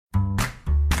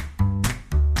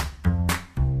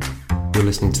You're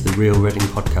listening to the Real Reading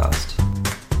Podcast.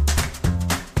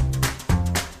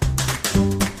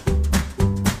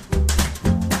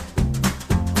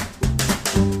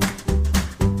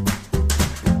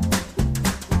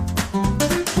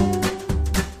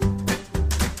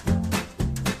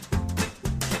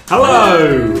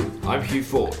 Hello! I'm Hugh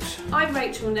Fort. I'm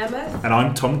Rachel Nemeth. And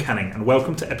I'm Tom Canning, and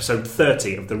welcome to episode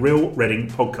 30 of the Real Reading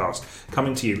Podcast,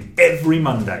 coming to you every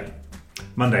Monday.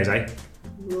 Mondays, eh?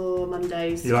 Oh,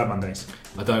 Mondays. You like Mondays?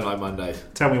 I don't like Mondays.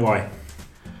 Tell me why.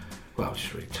 Well, I'm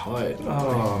just really tired.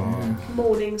 Oh.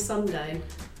 Morning Sunday.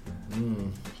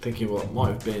 Thinking what might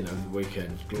have been over the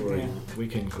weekend. Glory. Yeah.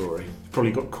 Weekend glory.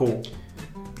 Probably got caught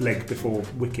leg before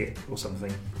wicket or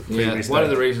something. Yeah, one of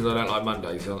the reasons I don't like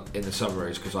Mondays in the summer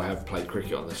is because I have played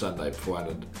cricket on the Sunday beforehand,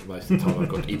 and most of the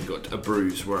time I've either got a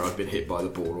bruise where I've been hit by the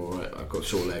ball, or I've got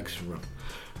sore legs from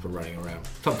running around.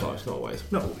 Sometimes, not always.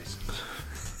 Not always.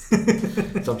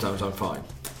 Sometimes I'm fine.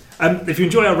 If you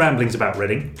enjoy our ramblings about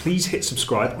Reading, please hit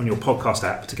subscribe on your podcast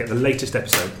app to get the latest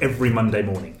episode every Monday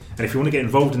morning. And if you want to get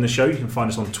involved in the show, you can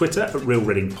find us on Twitter at Real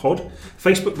Reading Pod,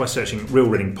 Facebook by searching Real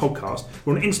Reading Podcast.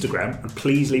 We're on Instagram, and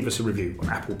please leave us a review on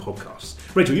Apple Podcasts.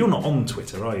 Rachel, you're not on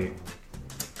Twitter, are you?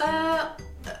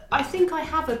 I think I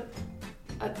have a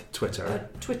Twitter.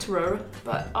 Twitterer,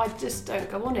 but I just don't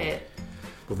go on it.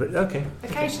 Well, okay.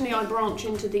 Occasionally I branch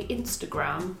into the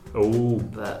Instagram, Oh,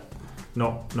 but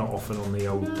not often on the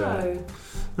old... no.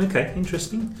 Okay,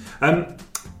 interesting.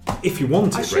 If you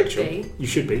want I it, should Rachel, be. you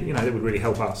should be. You know, it would really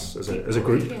help us as a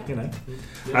group. Yeah. You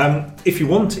know, if you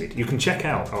want it, you can check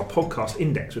out our podcast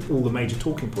index with all the major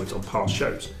talking points on past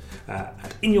shows at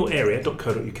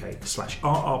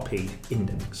inyourarea.co.uk/RRP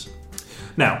index.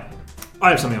 Now, I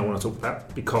have something I want to talk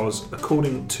about because,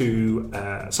 according to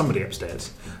somebody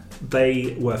upstairs,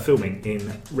 they were filming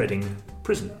in Reading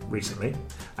Prison recently,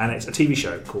 and it's a TV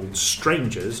show called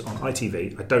Strangers on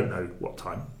ITV. I don't know what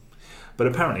time, but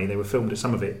apparently they were filmed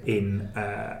some of it in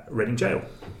Reading Jail.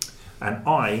 And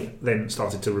I then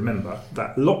started to remember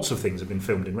that lots of things have been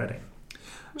filmed in Reading.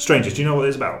 Strangers, do you know what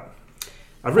it's about?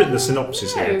 I've written the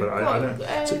synopsis no, here, but I don't.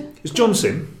 what, So it's John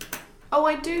Sim, Oh,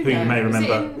 I do who know. you may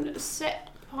remember. Is it set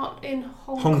part in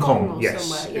Hong Hong Kong Kong, or yes.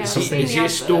 somewhere? Yeah, It's I've something- seen Is the he a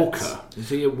adverts. stalker? Is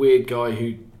he a weird guy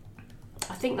who...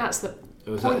 I think that's the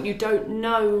Was point. that- You don't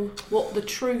know what the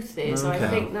truth is. Okay. I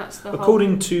think that's the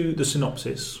According to the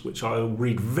synopsis, which I'll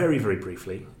read very, very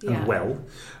briefly and Yeah. well,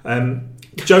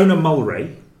 Jonah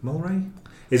Mulray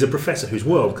is a professor whose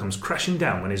world comes crashing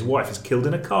down when his wife is killed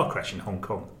in a car crash in Hong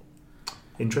Kong.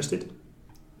 Interested?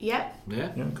 Yep.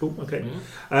 Yeah? Yeah, cool, okay.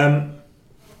 Yeah.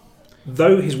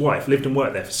 Though his wife lived and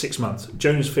worked there for 6 months,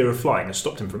 Jonah's fear of flying has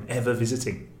stopped him from ever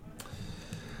visiting.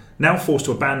 Now forced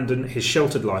to abandon his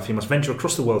sheltered life, he must venture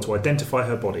across the world to identify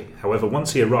her body. However,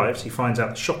 once he arrives, he finds out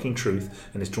the shocking truth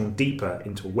and is drawn deeper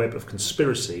into a web of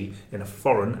conspiracy in a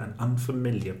foreign and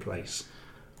unfamiliar place.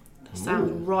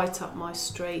 Sounds right up my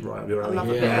street. Right, you're I right. love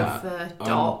a bit Yeah. of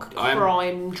dark I'm-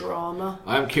 crime drama.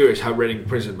 I am curious how Reading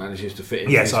Prison manages to fit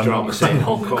into Yes, this I'm drama not- scene in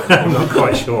Hong Kong. I'm not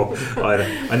quite sure either.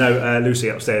 I know Lucy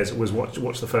upstairs was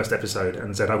watched the first episode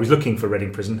and said I was looking for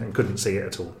Reading Prison and couldn't see it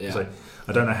at all. Yeah. So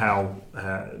I don't know how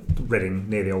Reading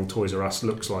near the old Toys R Us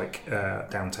looks like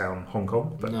downtown Hong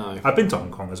Kong, but No. I've been to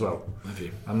Hong Kong as well. Have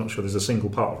you? I'm not sure there's a single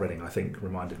part of Reading I think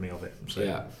reminded me of it. So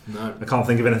Yeah. No. I can't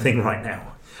think of anything right now.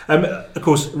 Of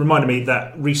course, it reminded me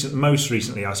that most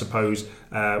recently, I suppose,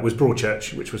 was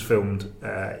Broadchurch, which was filmed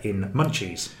in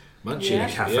Munchies Munchies. Yeah.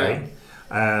 Cafe.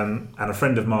 And a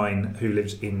friend of mine who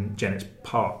lives in Jennetts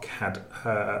Park had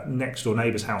her next door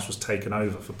neighbour's house was taken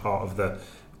over for part of the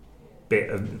bit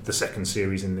of the second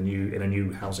series in a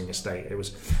new housing estate. It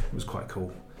was quite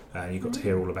cool. You got to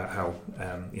hear all about how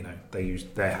they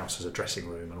used their house as a dressing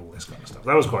room and all this kind of stuff.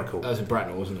 That was quite cool. That was in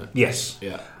Bracknell, wasn't it? Yes.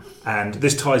 Yeah. And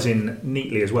this ties in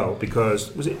neatly as well because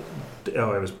it was a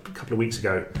couple of weeks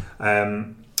ago.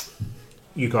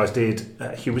 You guys did.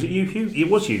 Was it you, Hugh? It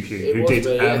was you, Hugh, It who was did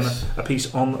me, yes. a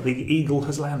piece on The Eagle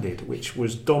Has Landed, which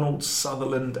was Donald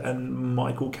Sutherland and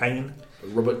Michael Caine.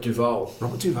 Robert Duvall.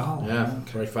 Robert Duvall. Yeah,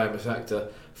 Okay. very famous actor.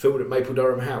 Filmed at Maple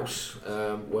Durham House,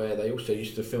 where they also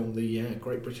used to film the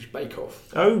Great British Bake Off.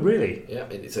 Oh, really? Yeah,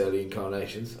 in its early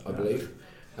incarnations, I believe.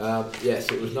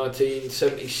 Yes, it was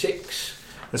 1976.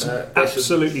 There's some there's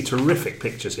absolutely terrific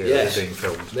pictures here Yes. that are being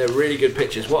filmed. They're really good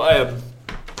pictures. One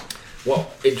of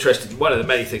the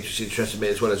many things which interested me,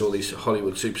 as well as all these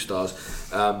Hollywood superstars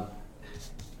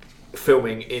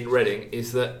filming in Reading,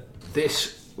 is that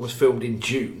this was filmed in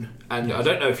June, and I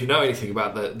don't know if you know anything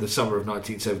about the summer of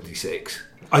 1976.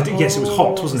 I did, yes, it was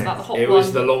hot, wasn't that it? the hot It one?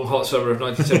 was the long hot summer of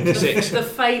 1976. The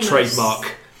famous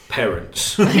Trademark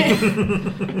parents who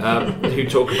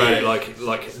talk about it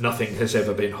like nothing has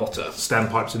ever been hotter.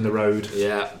 Standpipes in the road.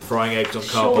 Yeah, frying eggs on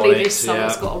Surely carbonics. this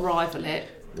summer's Yeah. got to rival it.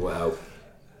 Well,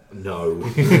 no.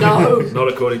 No. Not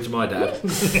according to my dad.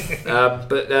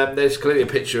 But there's clearly a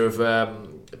picture of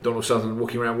Donald Sutherland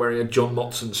walking around wearing a John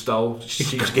Motson style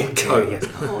sheepskin coat. Yeah.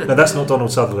 Oh, No, that's not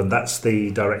Donald Sutherland. That's the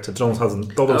director. Donald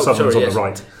Sutherland's sorry, on yes. the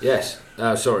right. Yes.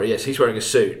 Yes, he's wearing a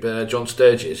suit, but John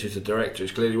Sturges, who's the director,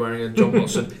 is clearly wearing a John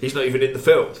Motson. He's not even in the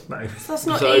film. No. That's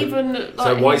not So- even like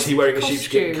So why is his he wearing a costume.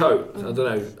 sheepskin coat? I don't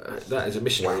know. That is a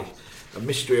mystery. A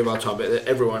mystery of our time. But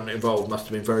everyone involved must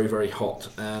have been very, very hot.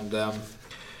 And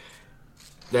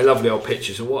they're lovely old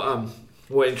pictures. And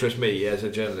what interests me as a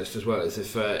journalist as well is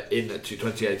if in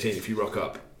 2018, if you rock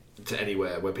up to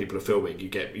anywhere where people are filming,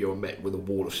 you're met with a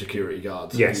wall of security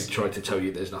guards. Yes. Who try to tell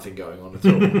you there's nothing going on at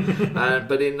all.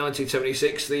 But in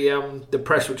 1976, the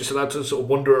press were just allowed to sort of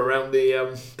wander around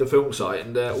the film site,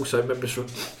 and also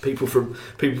people from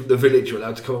the village were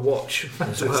allowed to come and watch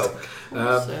as well.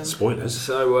 Awesome. Spoilers.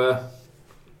 So.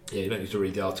 Yeah, you don't need to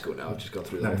read the article now. I've just gone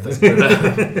through the No. whole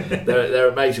thing. But, they're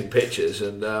amazing pictures,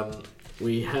 and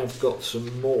we have got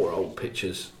some more old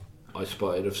pictures I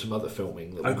spotted of some other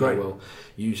filming that we great. may well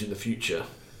use in the future.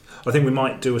 I think we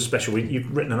might do a special.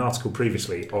 You've written an article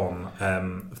previously on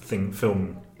Things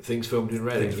filmed in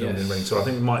Reading. in Reading, so I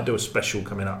think we might do a special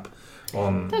coming up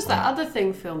on. There's that other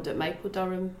thing filmed at Maple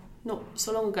Durham not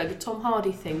so long ago, the Tom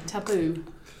Hardy thing, Taboo.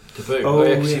 Taboo. Oh,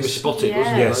 Yeah, 'cause he yes. was spotted, Yeah,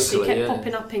 wasn't he? Yes. he Locally, kept yeah.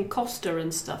 popping up in Costa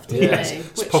and stuff, didn't Yes. he?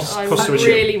 It's Which Costa I was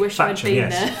really wish I'd Thatcham, been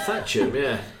yes. there. Thatcham,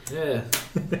 yeah.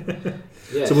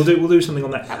 Yeah. So we'll do something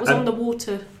on that. That was on the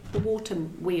water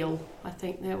wheel. I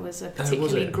think there was a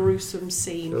particularly it? gruesome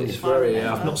scene. It's if I very,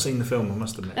 remember. I've not seen the film. I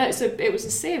must admit. No, it was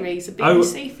a series, a Oh.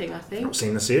 BBC thing, I I've think. not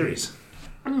seen the series.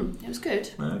 It was good.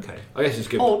 Okay. I guess it's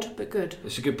good. Odd, but good.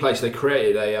 It's a good place. They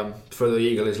created for the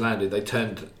Eagle is landed. They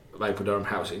turned Maple Durham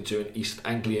House into an East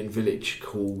Anglian village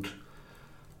called.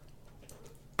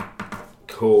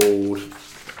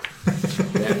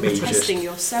 Let me Testing just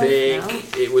yourself think.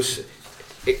 now. It was.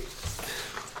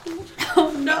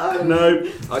 Oh no!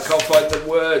 No. I can't find the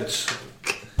words.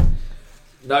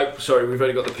 No, sorry, we've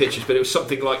only got the pictures, but it was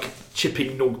something like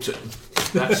Chipping Norton,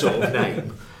 that sort of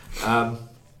name.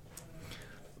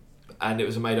 And it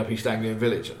was a made-up East Anglian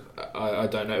village. I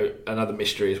don't know. Another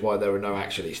mystery is why there were no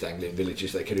actual East Anglian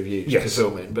villages they could have used to Yes.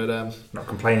 film in. But Not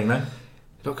complaining then.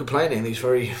 not complaining. These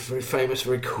very, very famous,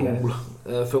 very cool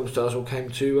film stars all came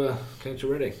to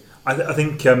Reading. I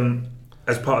think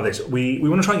as part of this, we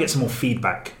want to try and get some more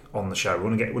feedback on the show. We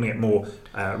want to get more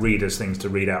readers things to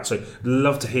read out. So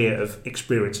love to hear of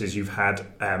experiences you've had,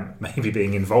 maybe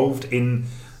being involved in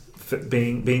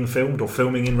being filmed or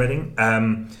filming in Reading.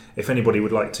 If anybody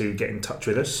would like to get in touch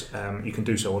with us, you can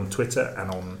do so on Twitter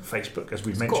and on Facebook, as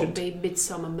we've It's got to mentioned. be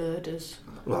Midsummer Murders.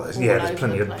 Well, there's all there's over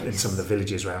plenty the of in place. some of the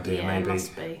villages around here, Yeah, maybe.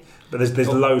 must be. But there's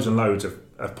loads and loads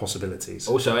of possibilities.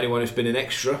 Also, anyone who's been an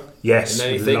extra Yes, in we'd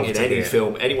anything, love in to any hear.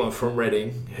 film, anyone from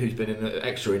Reading who's been an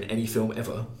extra in any film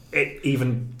ever.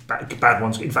 Even bad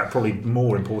ones. In fact, probably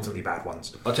more importantly, bad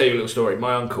ones. I'll tell you a little story.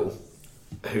 My uncle,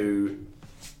 who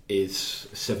is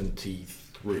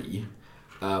 73,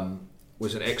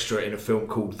 was an extra in a film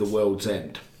called The World's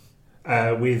End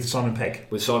With Simon Pegg.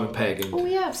 with Simon Pegg, and Oh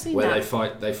yeah, I've seen where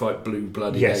that. they fight blue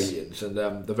blooded Yes. aliens. And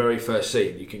the very first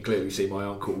scene, you can clearly see my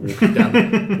uncle walking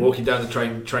down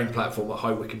the train platform at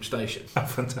High Wycombe Station, Oh,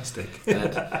 fantastic.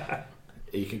 and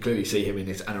you can clearly see him in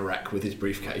his anorak with his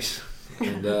briefcase,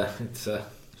 and it's a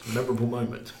memorable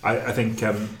moment. I think,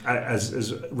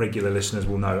 as regular listeners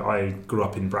will know, I grew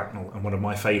up in Bracknell, and one of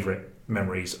my favourite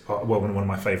memories, one of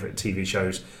my favourite TV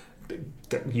shows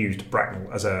that used Bracknell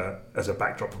as a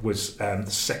backdrop was the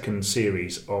second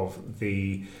series of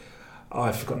the.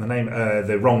 I've forgotten the name.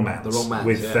 The Wrong Mans. The Wrong Mans,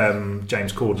 with yeah.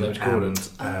 James Corden, James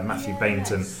Corden. and Matthew yes.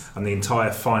 Bainton, and the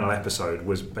entire final episode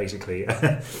was basically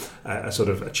a sort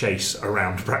of a chase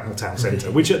around Bracknell Town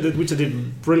Centre, which I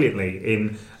did brilliantly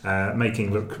in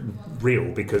making look real,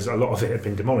 because a lot of it had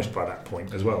been demolished by that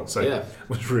point as well. So Yeah. it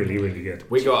was really, really good.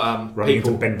 We got Running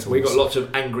people. into Bentals. We got lots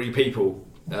of angry people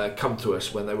come to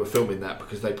us when they were filming that,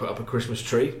 because they put up a Christmas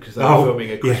tree, because they were Oh,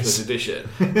 filming a Christmas yes. edition,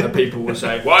 and people were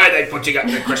saying, "Why are they putting up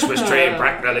the Christmas tree in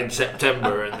Bracknell in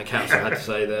September?" And the council had to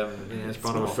say, "It's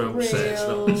part of a film set.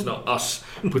 It's not us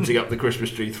putting up the Christmas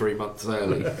tree 3 months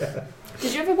early."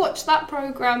 Did you ever watch that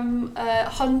programme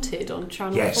Hunted on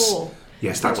Channel Yes. 4?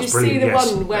 Yes, that Did was you see brilliant. the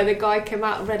Yes. one where the guy came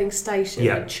out of Reading Station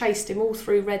Yeah. and chased him all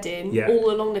through Reading, Yeah.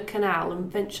 all along the canal, and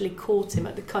eventually caught him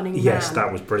at the Cunning Yes, Man?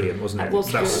 that was brilliant, wasn't That it?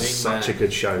 was that was good. such a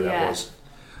good show. That Yeah. was.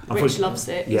 Rich loves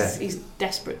it. Yeah. He's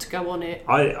desperate to go on it.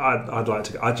 I'd like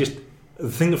to. I just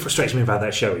the thing that frustrates me about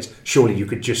that show is surely you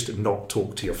could just not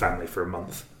talk to your family for a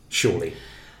month. Surely.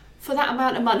 For that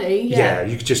amount of money, Yeah,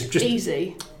 you could just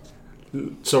easy.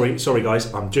 Sorry,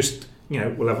 guys. I'm just,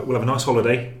 we'll have a nice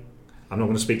holiday. I'm not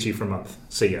going to speak to you for a month.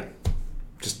 See ya.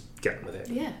 Just get on with it.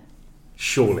 Yeah.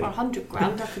 Surely. For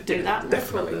 $100,000, I could do that. No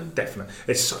problem. Definitely.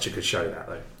 It's such a good show, that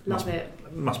though. Love it.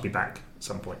 Must be back at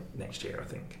some point next year, I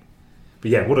think. But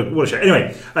yeah, what a show.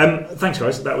 Anyway, thanks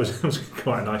guys. That was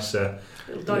quite a nice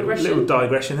little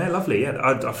digression there. Lovely. Yeah,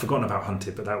 I've forgotten about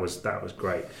Hunted, but that was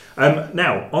great.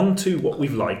 Now on to what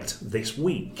we've liked this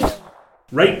week.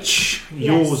 Rach,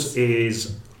 yours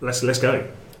is let's go.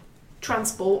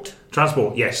 Transport.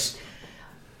 Yes.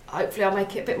 Hopefully I'll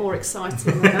make it a bit more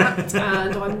exciting than that,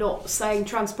 and I'm not saying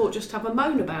transport just to have a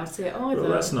moan about it either.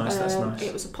 Well, that's nice. That's nice.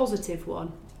 It was a positive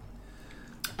one.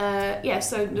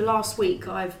 So the last week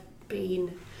I've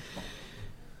been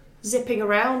zipping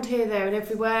around here, there and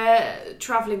everywhere,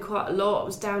 travelling quite a lot. I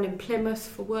was down in Plymouth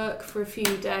for work for a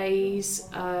few days,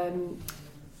 and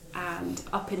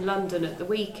up in London at the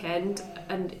weekend,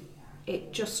 and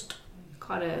it just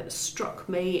kind of struck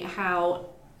me how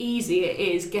easy it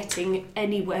is getting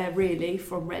anywhere really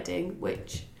from Reading,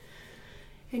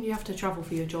 and you have to travel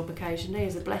for your job occasionally,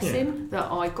 is a blessing.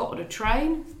 That I got on a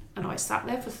train and I sat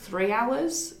there for 3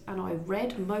 hours and I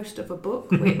read most of a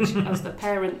book, which as the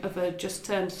parent of a just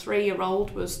turned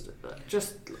 3-year-old was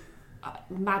just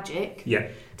magic. Yeah.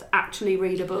 To actually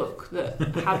read a book that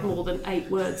had more than 8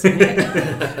 words in it.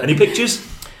 Any pictures?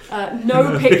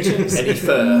 No pictures. Any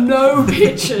fur? No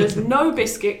pictures. No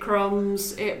biscuit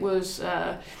crumbs. It was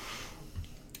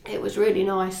really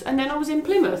nice. And then I was in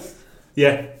Plymouth.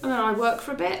 Yeah. And then I work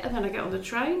for a bit, and then I get on the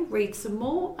train, read some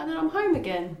more, and then I'm home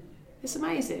again. It's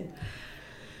amazing.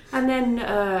 And then,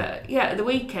 at the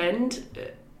weekend,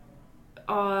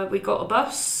 we got a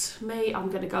bus. I'm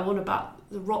going to go on about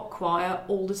the rock choir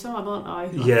all the time, aren't I? I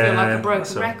feel like a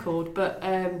broken record. But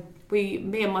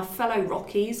me and my fellow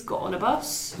Rockies got on a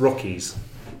bus. Rockies?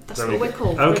 That's what we're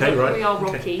called. Okay, right. We are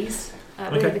Rockies.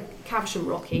 We're the Caversham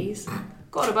Rockies.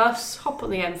 Got a bus, hop on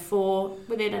the M4.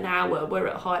 Within an hour, we're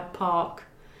at Hyde Park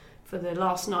for the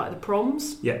last night of the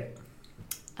proms. Yeah.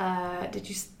 Did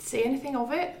you see anything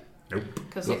of it? Nope.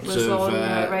 Because it was on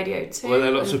Radio 2. Well,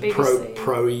 there were lots of BBC.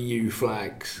 pro-EU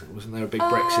flags. Wasn't there a big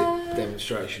Brexit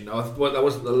demonstration? That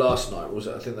wasn't the last night, was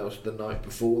it? I think that was the night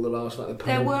before the last night.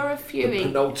 There were a few. The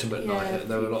penultimate night.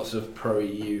 There were lots of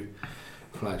pro-EU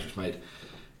flags, which made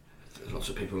lots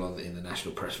of people in the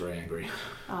national press very angry.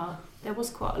 There was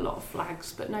quite a lot of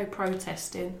flags, but no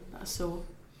protesting, I saw.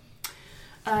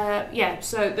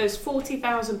 So there's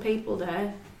 40,000 people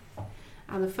there,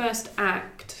 and the first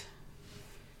act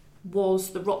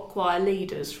was the rock choir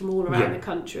leaders from all around the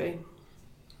country,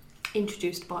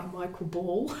 introduced by Michael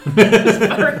Ball. It was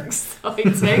very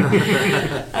exciting.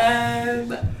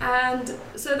 And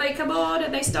so they come on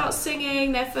and they start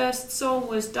singing. Their first song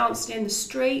was Dancing in the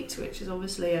Street, which is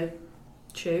obviously a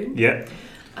tune. Yeah.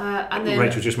 And then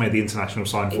Rachel just made the international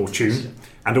sign for tune,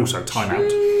 and also time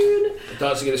out.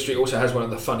 Dancing in the Street also has one of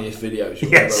the funniest videos.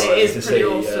 Yes, it is pretty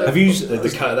awesome. Have you?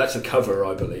 That's a cover,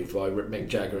 I believe, by Mick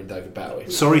Jagger and David Bowie.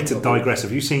 Sorry to digress.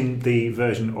 Have you seen the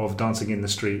version of Dancing in the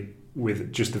Street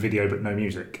with just the video but no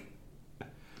music?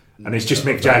 And it's just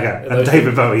Mick Jagger and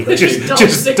David Bowie just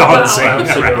dancing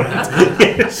around.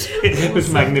 Yes, it was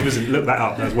magnificent. Look that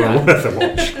up. That's well worth a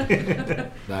watch.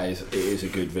 It is a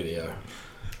good video.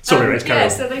 Sorry, Rach, carry on.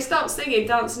 So they start singing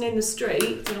Dancing in the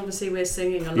Street, and obviously we're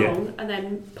singing along, and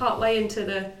then part way into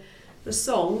the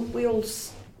song,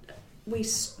 we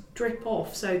strip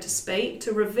off, so to speak,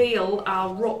 to reveal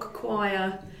our rock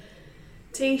choir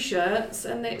T-shirts,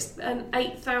 and it's an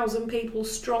 8,000 people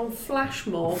strong flash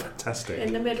mob. Fantastic.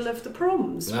 In the middle of the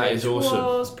proms. That is awesome. Which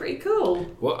was pretty cool.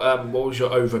 What was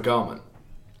your overgarment?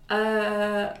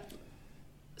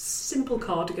 Simple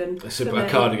cardigan. A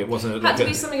cardigan, wasn't it? Had to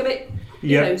be something a bit,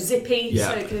 zippy,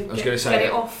 so you could get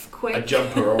it off quick. A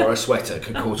jumper or a sweater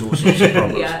could cause all sorts of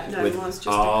problems. Mine's just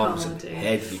arms a and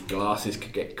head, your glasses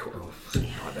could get caught off.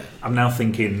 I'm now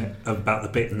thinking about the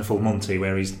bit in the Full Monty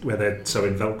where they're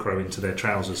sewing Velcro into their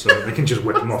trousers so that they can just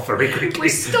whip them off very quickly. We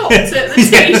stopped at the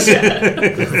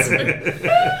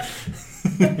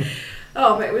T-shirt.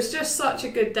 But it was just such a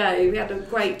good day. We had a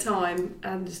great time,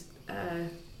 and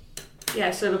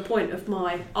so the point of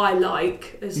my I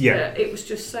like is that it was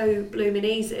just so blooming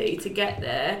easy to get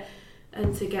there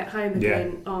and to get home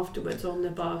again afterwards on the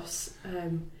bus.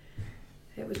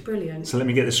 It was brilliant. So let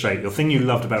me get this straight. The thing you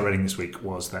loved about Reading this week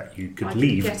was that you could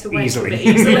leave get away easily. From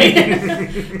it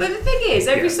easily. But the thing is,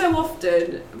 every so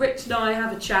often, Rich and I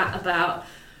have a chat about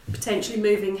potentially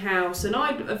moving house, and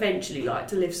I'd eventually like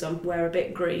to live somewhere a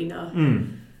bit greener.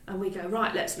 and we go,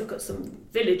 right, let's look at some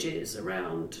villages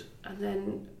around, and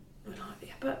then we're like,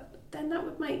 yeah, but then that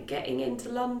would make getting into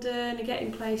London and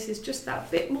getting places just that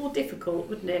bit more difficult,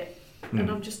 wouldn't it? And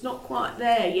I'm just not quite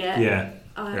there yet. Yeah.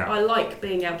 I like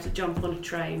being able to jump on a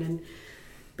train and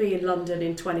be in London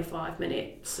in 25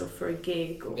 minutes or for a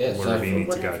gig or wherever you need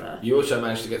to go. whatever. You also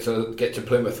managed to get to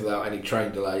Plymouth without any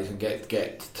train delays and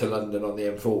get to London on the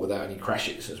M4 without any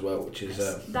crashes as well, which is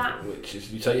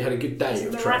so you had a good day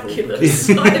of travel. Miraculous.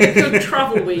 I had a good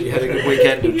travel week. You had a good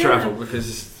weekend of travel because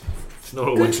it's not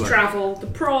always good like travel. The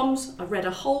proms. I read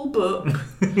a whole book.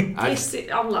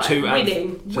 I'm like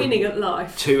winning at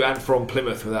life. To and from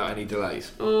Plymouth without any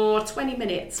delays. 20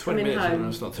 minutes 20 coming minutes, home.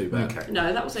 That's not too bad. Okay.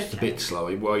 No, that was okay. It's a bit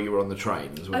slow while you were on the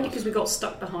train as well. Only because we got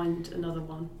stuck behind another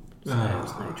one. So there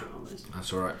was no dramas.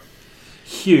 That's all right.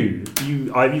 Hugh,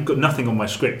 you've got nothing on my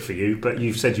script for you, but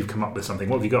you've said you've come up with something.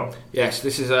 What have you got? Yes,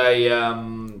 this is a.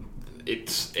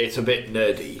 It's a bit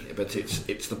nerdy, but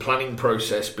it's the planning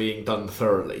process being done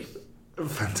thoroughly.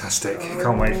 Fantastic!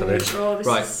 Can't wait for this.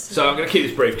 Right, so I'm going to keep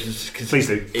this brief because Please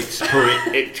do.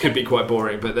 It could be quite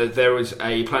boring, but there was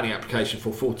a planning application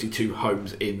for 42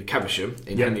 homes in Caversham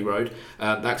in Henley Road.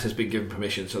 That has been given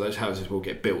permission, so those houses will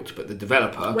get built. But the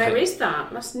developer, where is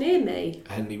that? That's near me.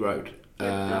 Henley Road.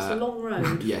 That's a long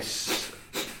road. Yes.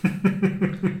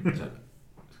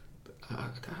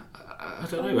 I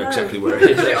don't know exactly where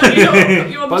it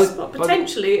is. You're on the spot.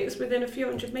 Potentially, it's within a few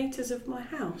hundred metres of my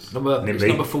house. It's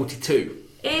number 42.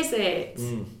 Is it?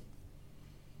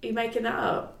 Are you making that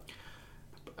up?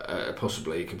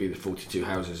 Possibly. It could be the 42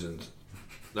 houses and...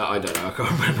 No, I don't know. I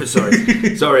can't remember.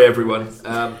 Sorry. Sorry, everyone.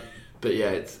 But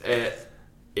yeah,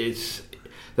 it's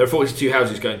there are 42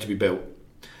 houses going to be built,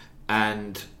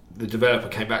 and the developer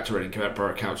came back to Reading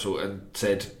Borough Council and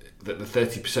said that the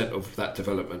 30% of that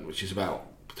development, which is about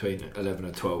between 11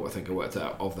 and 12, I think I worked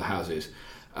out, of the houses,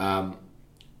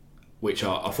 which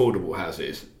are affordable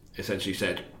houses, essentially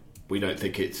said, we don't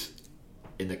think it's,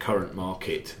 in the current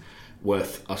market,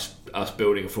 worth us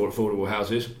building affordable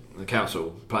houses. The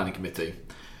council planning committee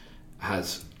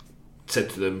has said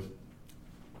to them,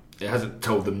 it hasn't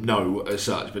told them no as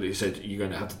such, but it said you're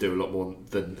going to have to do a lot more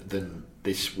than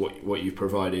this. What you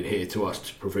provided here to us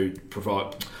to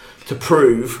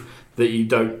prove that you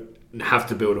don't have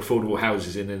to build affordable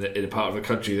houses in a part of the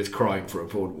country that's crying for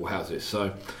affordable houses.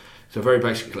 So very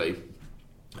basically,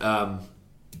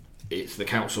 it's the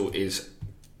council is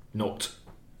not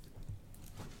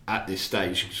at this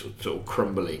stage sort of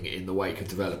crumbling in the wake of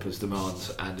developers'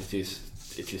 demands, and it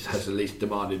has at least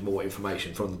demanded more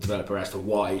information from the developer as to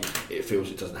why it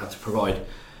feels it doesn't have to provide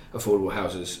affordable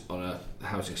houses on a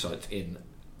housing site in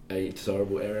a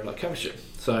desirable area like Caversham.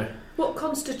 So, what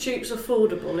constitutes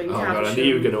affordable in Caversham? Oh God, I knew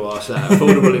you were going to ask that.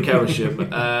 Affordable in Caversham.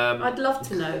 I'd love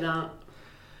to know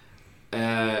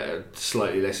that.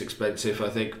 Slightly less expensive, I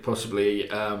think, possibly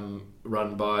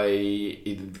run by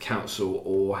either the council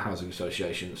or housing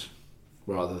associations,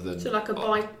 rather than like a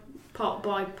part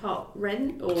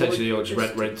rent, or potentially or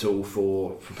just rental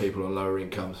for people on lower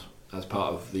incomes as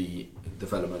part of the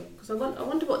development. Because I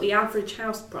wonder what the average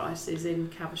house price is in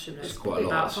Caversham. It's quite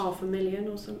about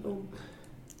 $500,000 or something.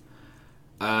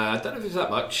 I don't know if it's that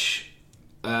much.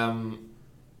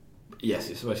 Yes,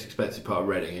 it's the most expensive part of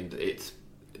Reading, and it's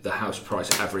the house price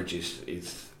average is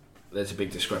there's a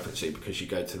big discrepancy because you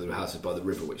go to the houses by the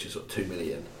river, which is sort of 2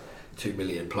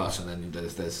 million plus, and then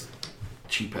there's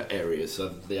cheaper areas, so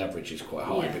the average is quite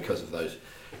high because of those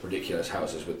ridiculous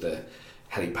houses with the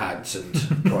helipads and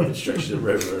private stretches of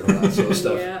river and all that sort of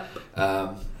stuff.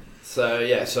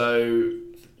 So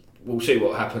we'll see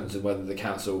what happens and whether the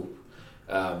council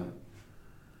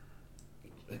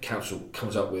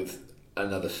comes up with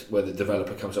whether the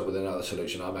developer comes up with another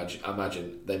solution. I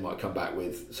imagine they might come back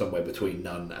with somewhere between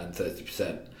none and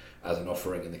 30% as an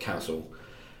offering, and the council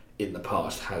in the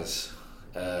past has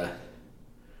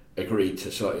agreed to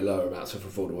slightly lower amounts of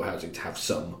affordable housing to have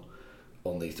some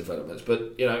on these developments.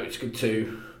 But it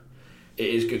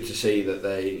is good to see that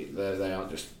they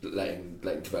aren't just letting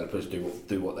developers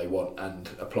do what they want and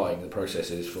applying the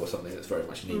processes for something that's very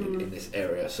much needed in this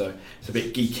area. So it's a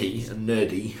bit geeky and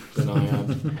nerdy, but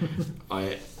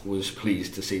I was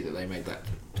pleased to see that they made that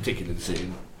particular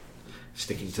decision,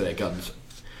 sticking to their guns.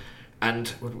 And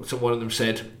one of them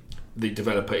said the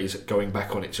developer is going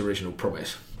back on its original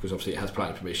promise, because obviously it has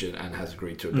planning permission and has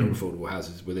agreed to build affordable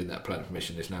houses within that planning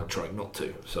permission. It's now trying not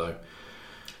to. So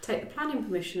take the planning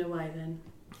permission away then,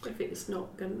 if it's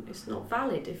not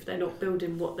valid, if they're not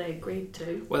building what they agreed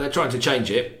to. Well, they're trying to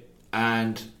change it,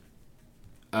 and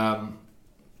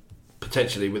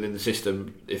potentially within the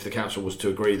system, if the council was to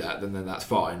agree that, then that's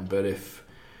fine. But if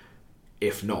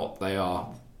not, they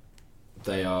are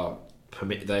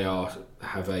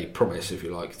have a promise, if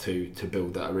you like, to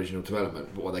build that original development.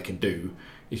 But what they can do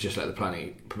is just let the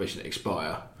planning permission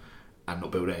expire and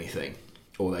not build anything,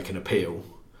 or they can appeal,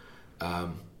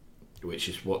 which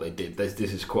is what they did. This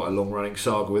is quite a long-running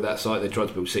saga with that site. They tried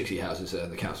to build 60 houses there,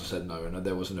 and the council said no, and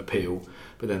there was an appeal.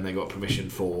 But then they got permission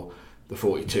for the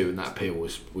 42, and that appeal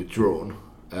was withdrawn.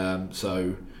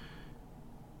 So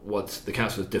once the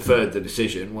council has deferred the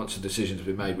decision, once the decision has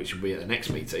been made, which will be at the next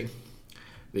meeting,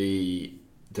 the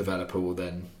developer will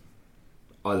then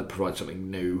either provide something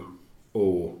new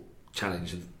or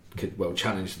challenge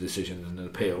the decision and an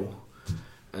appeal,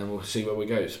 and we'll see where we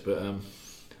goes. But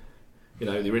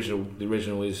the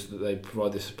original is that they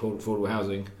provide this affordable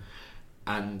housing,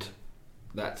 and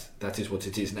that is what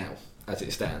it is now as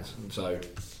it stands. And so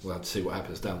we'll have to see what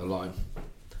happens down the line.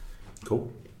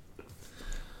 Cool.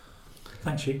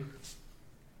 Thanks, you.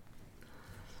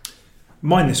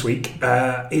 Mine this week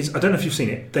is, I don't know if you've seen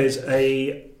it, there's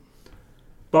a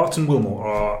Barton Wilmore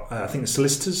are, I think,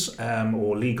 solicitors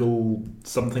or legal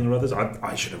something or others.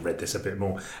 I should have read this a bit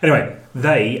more. Anyway,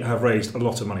 they have raised a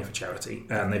lot of money for charity,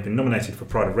 and they've been nominated for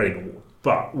Pride of Reading Award.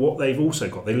 But what they've also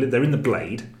got, they're in the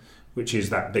Blade, which is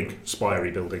that big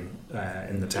spirey building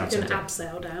in the town centre. An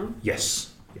abseil down.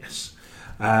 Yes.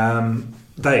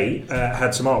 They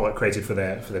had some artwork created for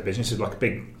their business. It's like a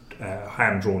big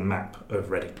hand-drawn map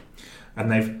of Reading. And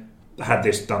they've had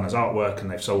this done as artwork, and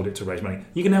they've sold it to raise money.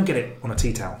 You can now get it on a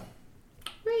tea towel.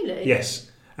 Really? Yes.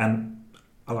 And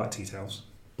I like tea towels.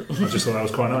 I just thought that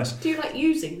was quite nice. Do you like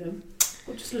using them?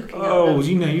 Or just looking at them? Oh,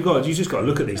 you just got to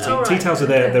look at these. Tea towels are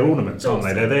they're ornaments, aren't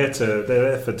they? They're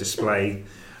there for display.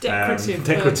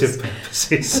 Decorative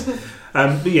purposes.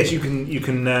 But yes, you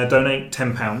can donate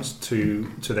 £10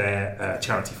 to their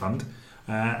charity fund,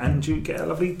 and you get a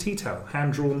lovely tea towel,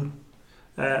 hand-drawn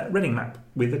Reading map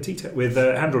with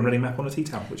a hand-drawn Reading map on a tea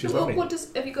towel, which is lovely.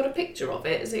 Have you got a picture of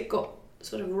it? Has it got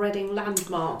sort of Reading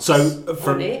landmarks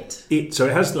on it? So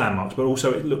it has landmarks, but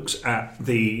also it looks at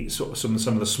the sort of some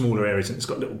of the smaller areas, and it's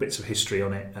got little bits of history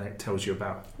on it, and it tells you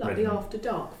about Reading. The After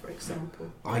Dark, for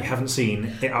example. I haven't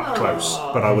seen it up close,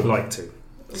 but I would like to.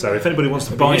 So if anybody wants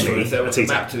to buy me a tea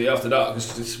map to the After Dark,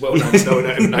 because it's well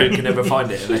known, no one can ever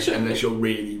find it unless you're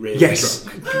really, really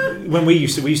drunk. When we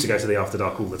used to go to the After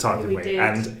Dark all the time, didn't we? Did.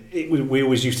 And we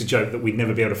always used to joke that we'd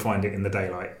never be able to find it in the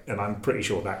daylight, and I'm pretty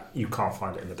sure that you can't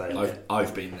find it in the daylight.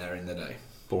 I've been there in the day.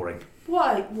 Boring.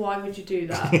 Why would you do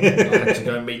that? I had to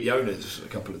go and meet the owners a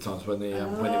couple of times when it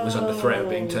was under threat of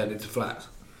being turned into flats.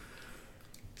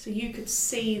 So you could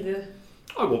see the...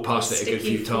 I walked past it a good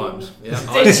few times. Yeah.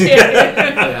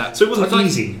 So it wasn't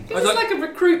easy. It was like a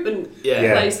recruitment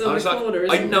place on the corner.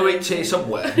 I know it's here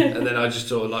somewhere, and then I just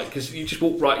sort of because you just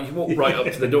walk right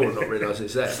up to the door and not realise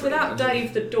it's there. Without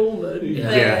Dave the doorman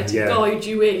there to guide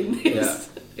you in, it's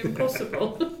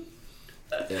impossible.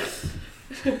 Yeah,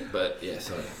 but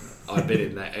yes, I've been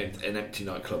in an empty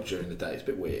nightclub during the day. It's a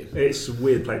bit weird. It's a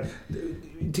weird place.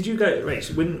 Did you go,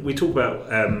 Rach? When we talk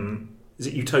about. Is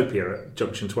it Utopia at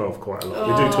Junction 12 quite a lot?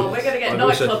 We're going to get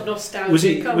nightclub nostalgia.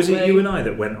 Was it you and I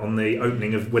that went on the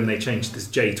opening of when they changed this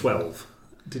J12?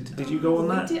 Did you go on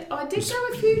that? I did go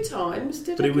a few times.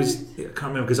 I can't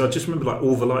remember, because I just remember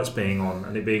all the lights being on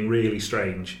and it being really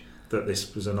strange that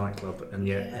this was a nightclub, and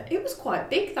yet it was quite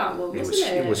big, that one, wasn't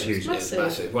it? It was huge. It was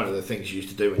massive. One of the things you used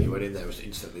to do when you went in there was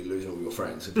instantly lose all your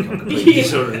friends and become completely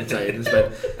disorientated and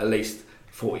spend at least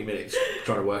 40 minutes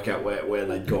trying to work out where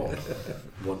they'd gone,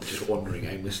 just wandering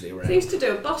aimlessly around. They used to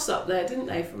do a bus up there, didn't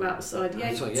they, from outside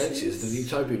Yates? Outside Yates, the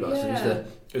Utopia bus. Yeah.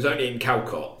 It was only in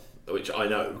Calcott, which I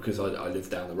know because I live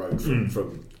down the road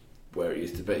from where it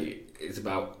used to be. It's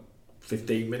about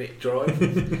 15-minute drive.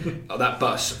 That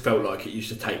bus felt like it used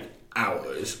to take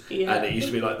hours, and it used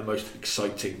to be like the most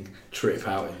exciting trip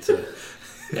out into...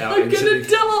 I'm going to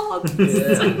dance!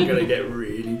 Yeah, I'm going to get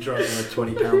really drunk on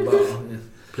a £20 bar. Yeah.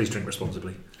 Please drink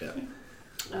responsibly. Yeah.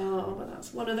 Oh, well,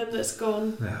 that's one of them that's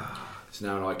gone. It's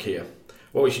now an IKEA.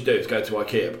 What we should do is go to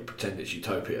IKEA but pretend it's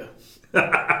Utopia.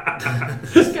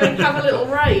 Just go and have a little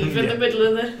rave in the middle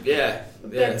of the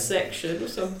bed section or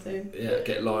something. Yeah,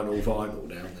 get Lionel Vinyl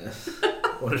down there.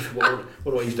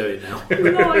 What he's doing now?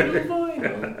 Lionel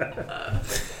Vinyl.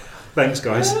 Thanks,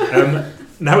 guys.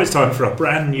 Now it's time for a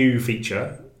brand new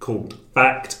feature called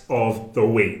Fact of the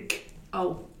Week.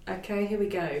 Oh, okay, here we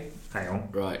go. Hang on.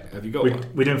 Right, have you got one?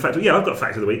 We're doing fact. Yeah, I've got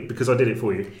fact of the week because I did it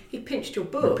for you. He pinched your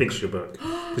book. I pinched your book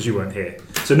because you weren't here.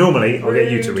 So normally I'll get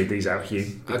you to read these out,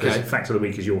 Hugh, because fact of the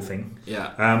week is your thing.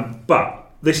 Yeah.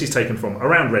 But this is taken from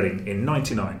Around Reading in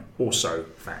 99 or so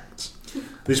facts.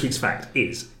 This week's fact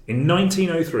is: in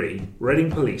 1903,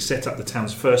 Reading Police set up the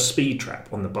town's first speed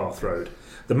trap on the Bath Road.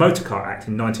 The Motor Car Act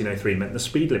in 1903 meant the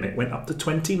speed limit went up to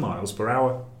 20 miles per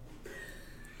hour.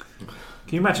 Can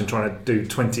you imagine trying to do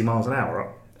 20 miles an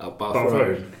hour up Bath Bath Road.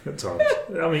 Road at times?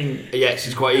 I mean, Yes,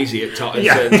 it's quite easy at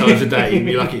Yeah. certain times of day. You'd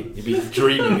be lucky. You'd be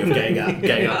dreaming of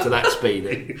getting up to that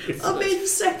speed. I'm in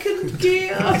second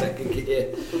gear. Second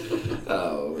gear.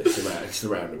 Oh, it's the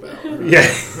roundabout. yeah.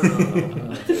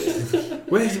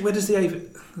 Where does the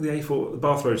A4, the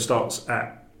Bath Road starts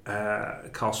at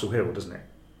Castle Hill, doesn't it?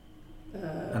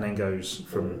 And then goes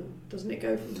from... Doesn't it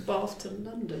go from Bath to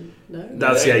London? No.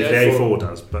 That's the The A4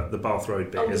 does, but the Bath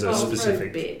Road bit is the a Bath specific...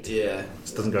 Road bit. Yeah.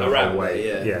 It doesn't go the around whole way.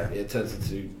 there, Yeah. It turns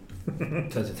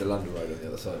into London Road on the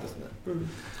other side, doesn't it? Mm.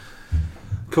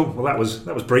 Cool. Well, that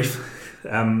was brief.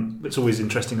 It's always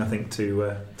interesting, I think,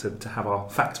 to have our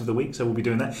fact of the week. So we'll be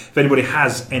doing that. If anybody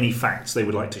has any facts they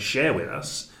would like to share with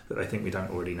us that they think we don't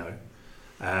already know,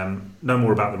 know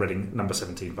more about the Reading number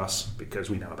 17 bus, because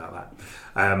we know about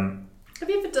that. Have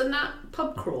you ever done that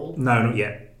pub crawl? No, not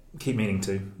yet. Keep meaning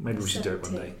to. Maybe we should do it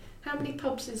one day. How many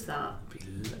pubs is that?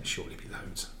 Surely be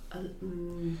loads.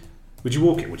 Mm. Would you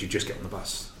walk it? Would you just get on the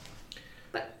bus?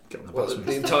 But- Get on the Well, bus. the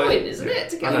That's the entire- point, isn't it?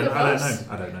 To get on the bus.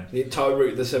 I don't know. The entire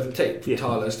route of the 17th from Yeah.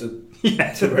 Tilehurst to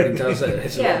Yeah. Reading Town Centre.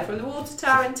 It's a Yeah, long- from the water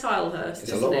tower in Tilehurst,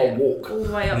 It's a isn't long it? old walk. All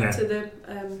the way up Yeah. to the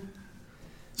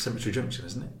Cemetery Junction,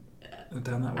 isn't it?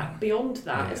 Down that way. beyond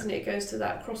that, Yeah. isn't it? It goes to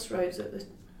that crossroads at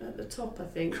the top, I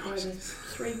think, where the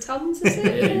 3 tons, is it?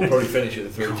 Yeah, you probably finish at the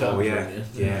 3 tons. Oh yeah,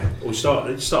 wouldn't you? yeah. Or start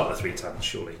at the 3 tons,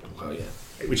 surely. Oh yeah.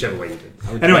 Whichever way you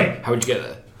do. Anyway, how would you get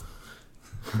there?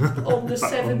 On the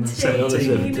Back on the 17. On the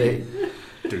 17th.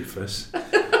 Doofus.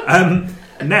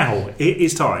 Now it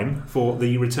is time for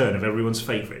the return of everyone's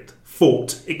favourite.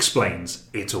 Fort explains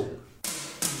it all.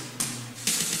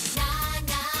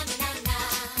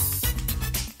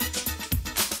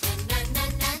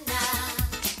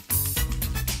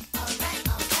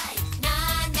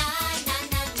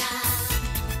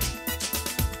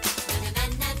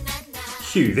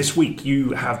 Hugh, this week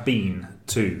you have been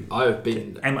to. I have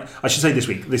been. I should say this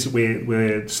week.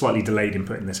 We're slightly delayed in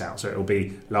putting this out, so it'll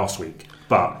be last week.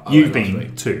 But Oh, you've last been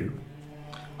week. to.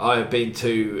 I have been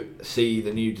to see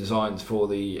the new designs for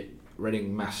the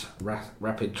Reading Mass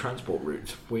Rapid Transport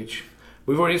route, which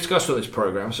we've already discussed on this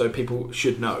programme, so people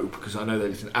should know, because I know they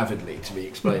listen avidly to me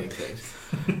explaining things.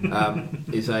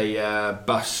 Is a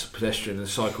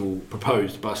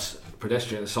proposed bus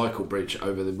pedestrian and cycle bridge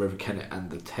over the River Kennet and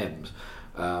the Thames,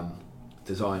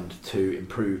 designed to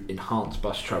enhance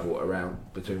bus travel around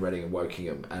between Reading and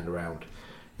Wokingham and around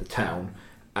the town,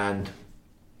 and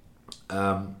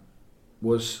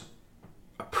was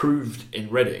approved in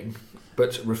Reading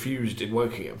but refused in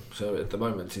Wokingham. So at the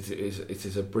moment it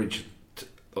is a bridge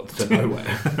to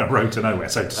nowhere. A road to nowhere,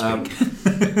 so to speak.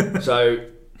 So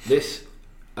this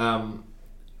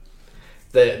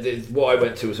what I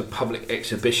went to was a public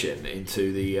exhibition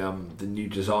into the new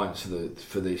designs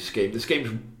for the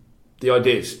scheme. The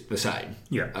idea is the same.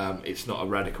 Yeah. It's not a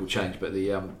radical change, but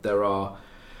there are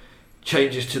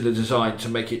changes to the design to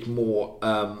make it more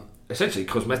essentially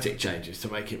cosmetic changes to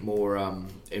make it more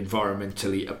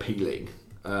environmentally appealing.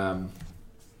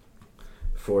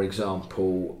 For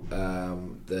example,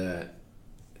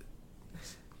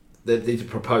 these are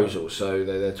proposals, so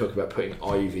they're talking about putting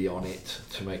ivy on it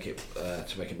to make it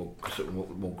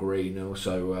more green,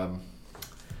 and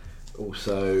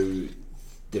also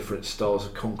different styles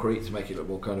of concrete to make it look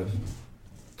more kind of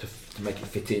to make it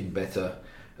fit in better,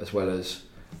 as well as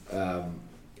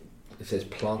it says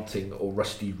planting or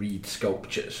rusty reed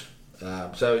sculptures.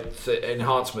 So it's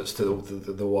enhancements to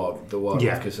the wildlife,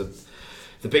 Yeah. because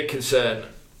the big concern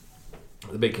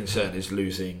is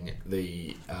losing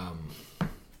the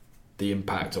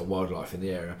impact on wildlife in the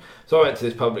area. So I went to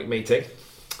this public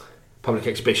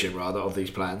exhibition of these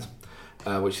plans,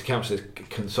 which the council is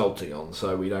consulting on.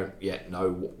 So we don't yet know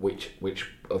which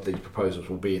of these proposals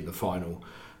will be in the final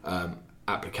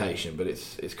application. But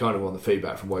it's kind of on the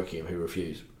feedback from Wokingham, who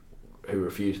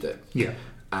refused it. Yeah.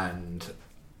 And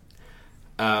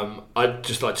I'd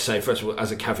just like to say, first of all,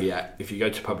 as a caveat, if you go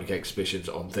to public exhibitions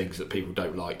on things that people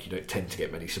don't like, you don't tend to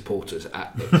get many supporters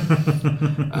at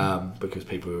them, because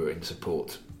people who are in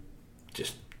support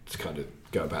just kind of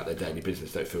go about their daily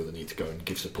business, don't feel the need to go and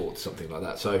give support to something like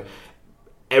that. So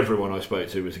everyone I spoke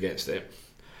to was against it.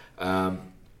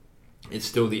 It's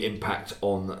still the impact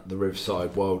on the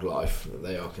riverside wildlife that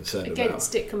they are concerned about.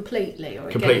 Against it completely, or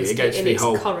Completely, against it in the its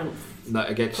whole- current. No,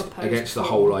 against the form.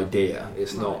 whole idea.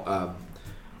 It's Right. not.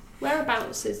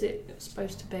 Whereabouts is it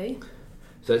supposed to be?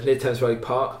 So it's near Thames Valley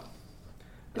Park.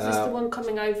 Is this the one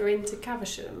coming over into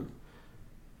Caversham?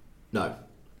 No,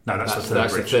 No, that's the that's third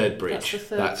the bridge. third bridge. That's the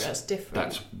third. That's different.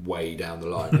 That's way down the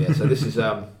line. Yeah. So this is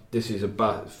this is a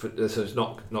bus. So it's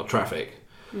not traffic.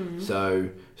 So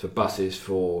buses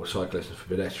for cyclists and for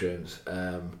pedestrians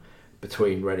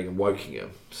between Reading and Wokingham.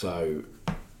 So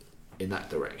in that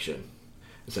direction,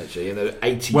 essentially, and there are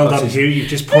 80 Well buses. done, Hugh. You've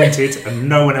just pointed, and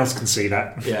no one else can see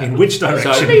that. Yeah. In which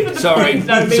direction? So- Even the Sorry, point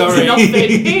don't mean sorry.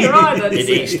 nothing here either. In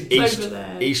It's over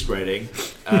there. East Reading,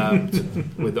 on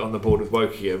the board with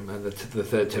Wokingham, and the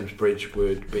Third Thames Bridge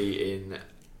would be in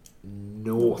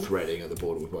North Reading at the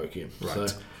border with Wokingham.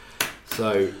 Right.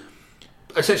 So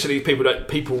essentially,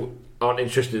 people aren't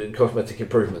interested in cosmetic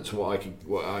improvements. From what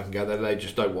I can gather, they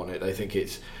just don't want it. They think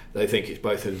it's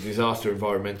both a disaster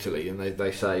environmentally, and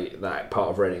they say that part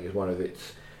of Reading is one of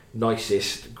its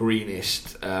nicest,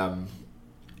 greenest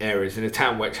areas in a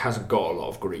town which hasn't got a lot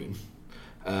of green.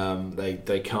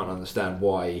 They can't understand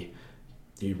why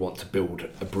you'd want to build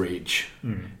a bridge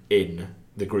in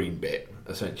the green bit,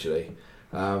 essentially.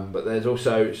 But there's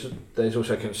also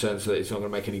concerns that it's not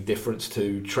going to make any difference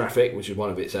to traffic, which is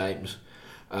one of its aims.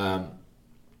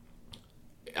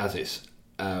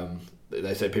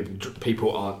 They say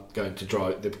people aren't going to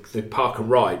drive the park and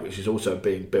ride, which is also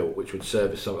being built, which would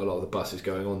service a lot of the buses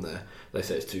going on there. They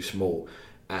say it's too small,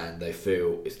 and they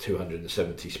feel it's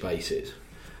 270 spaces,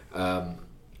 and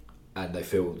they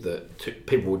feel that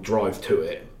people would drive to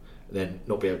it, and then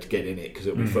not be able to get in it because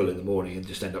it'll be full in the morning, and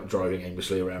just end up driving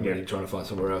aimlessly around, really trying to find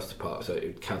somewhere else to park. So it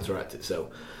would counteract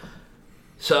itself.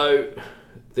 So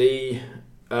the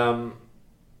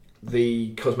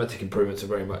cosmetic improvements are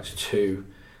very much to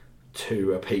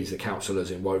appease the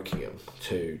councillors in Wokingham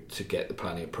to get the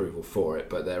planning approval for it,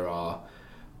 but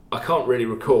I can't really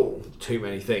recall too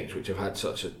many things which have had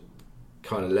such a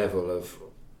kind of level of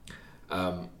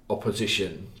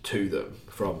opposition to them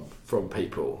from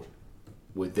people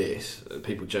with this.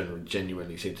 People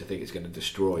genuinely seem to think it's going to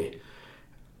destroy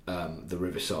the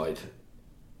riverside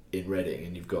in Reading,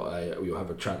 and you'll have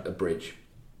a bridge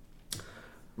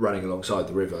running alongside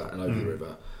the river and over the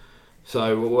river.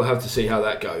 So we'll have to see how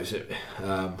that goes. It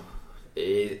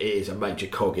is a major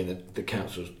cog in the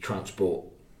council's transport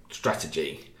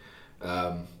strategy,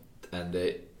 and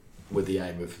it with the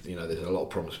aim of there's a lot of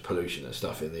promised pollution and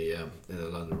stuff in the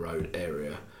London Road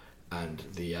area, and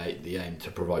the aim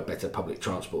to provide better public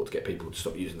transport to get people to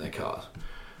stop using their cars.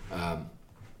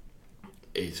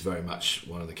 Is very much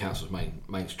one of the council's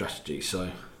main strategies.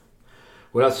 So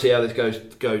we'll have to see how this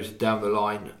goes down the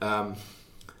line.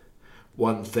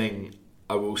 One thing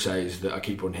I will say is that I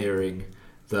keep on hearing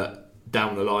that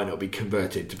down the line it'll be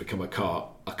converted to become a car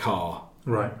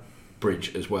Right.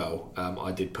 bridge as well.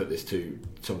 I did put this to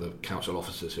some of the council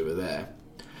officers who were there,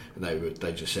 and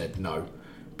they just said no,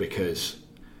 because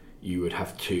you would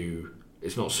have to.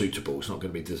 It's not suitable. It's not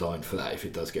going to be designed for that if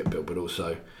it does get built. But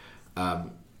also,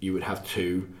 you would have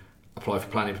to apply for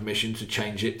planning permission to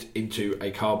change it into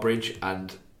a car bridge,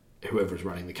 and whoever's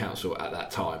running the council at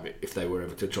that time, if they were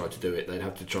ever to try to do it, they'd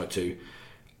have to try to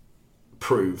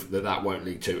prove that won't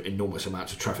lead to enormous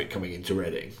amounts of traffic coming into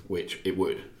Reading, which it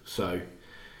would. So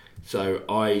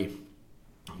I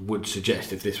would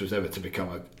suggest if this was ever to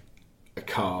become a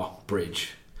car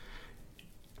bridge,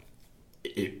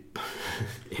 it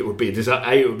would be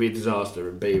it would be a disaster,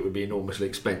 and B, it would be enormously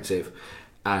expensive,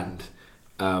 and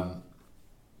I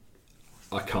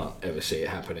can't ever see it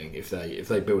happening if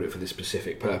they build it for this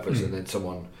specific purpose, and then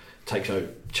someone takes over,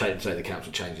 say the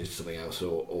council changes to something else,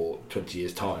 or 20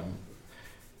 years time.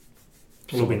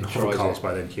 We'll be in someone hover tries cars it.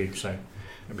 by then, Hugh, so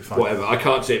it'll be fine. Whatever. I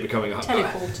can't see it becoming a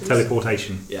Teleporters.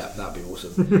 Teleportation. Yeah, that'd be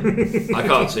awesome. I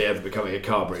can't see it ever becoming a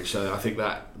car bridge, so I think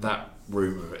that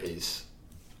rumour is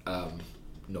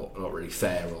not really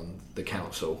fair on the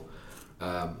council.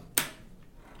 So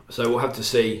we'll have to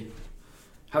see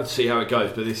how it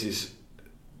goes. But it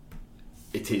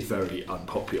is very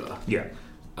unpopular. Yeah.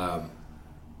 And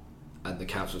the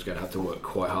council's going to have to work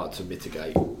quite hard to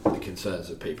mitigate the concerns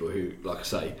of people who, like I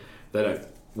say, they don't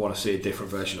want to see a different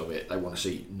version of it. They want to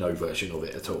see no version of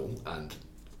it at all, and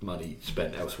money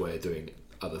spent elsewhere doing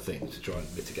other things to try and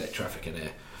mitigate traffic and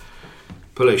air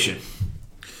pollution.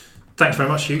 Thanks very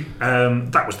much, Hugh.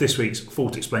 That was this week's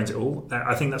Fort Explains It All.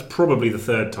 I think that's probably the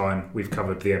third time we've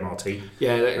covered the MRT.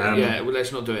 Yeah, well,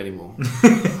 let's not do it anymore.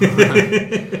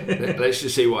 Let's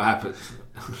just see what happens.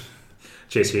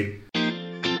 Cheers, Hugh.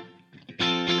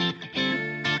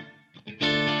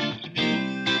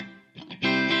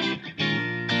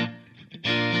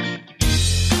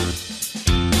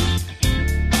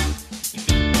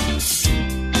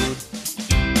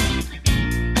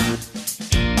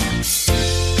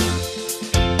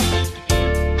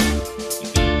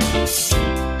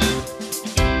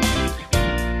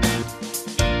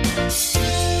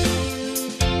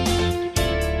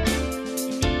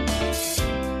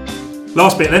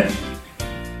 Last bit then.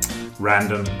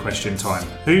 Random question time.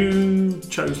 Who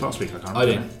chose last week? I can't I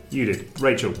remember. You did.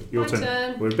 Rachel, your My turn.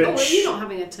 turn. We're a bit. Oh, are you not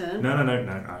having a turn? No.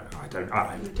 I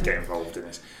don't get involved in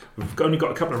this. We've only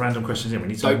got a couple of random questions in. We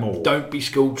need some more. Don't be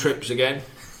school trips again.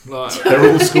 Like, They're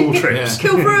all school trips. Yeah.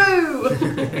 Kill through!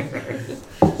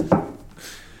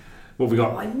 What have we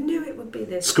got? I knew it would be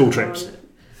this. School one. trips.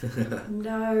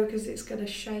 No, because it's going to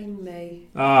shame me.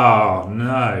 Oh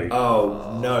no.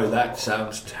 Oh no, that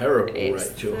sounds terrible,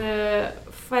 It's Rachel. the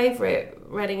favourite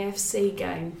Reading FC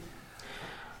game.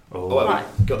 Oh, well, Right.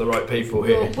 we've got the right people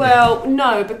here. Well,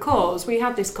 no, because we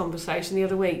had this conversation the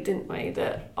other week, didn't we?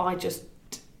 That I just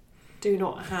do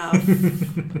not have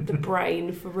the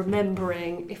brain for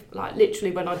remembering. If, like,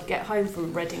 literally, when I'd get home from a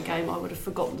Reading game, I would have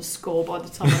forgotten the score by the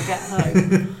time I get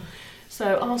home.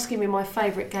 So, asking me my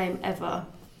favourite game ever.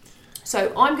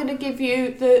 So, I'm going to give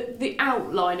you the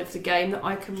outline of the game that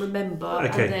I can remember,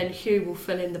 Okay. and then Hugh will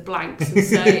fill in the blanks and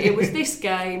say it was this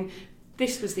game.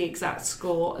 This was the exact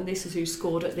score, and this is who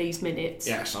scored at these minutes.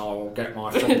 Yes, I'll get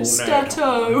my football now.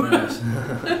 Stato.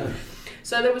 Yes.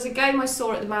 So there was a game I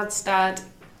saw at the Madstad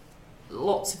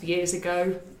lots of years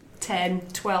ago, 10,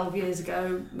 12 years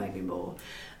ago, maybe more.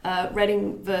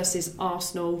 Reading versus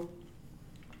Arsenal.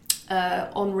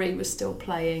 Henri was still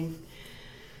playing.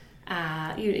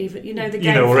 You know the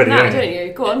game know already, from that, don't you? don't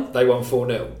you? Go on. They won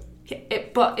 4-0.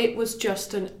 But it was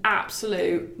just an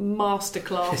absolute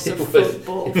masterclass It of was.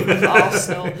 football for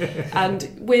Arsenal, and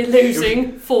we're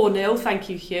losing 4-0. Thank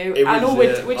you, Hugh. It And was, all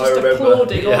we're I just remember,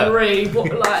 applauding yeah. Henri.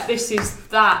 Like, this is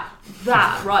that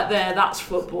right there. That's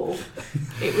football.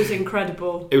 It was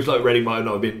incredible. It was like Reading might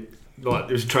not have been. Like,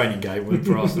 it was a training game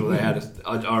for Arsenal. They had.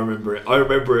 I remember it. I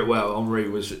remember it well. Henri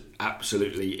was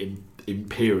absolutely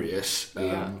imperious,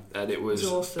 and it was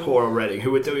awesome. poor Reading,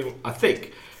 who were doing. I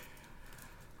think.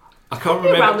 I can't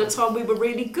Around remember. the time we were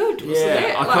really good, wasn't Yeah,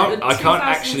 it? I can't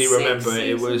actually 2006 remember.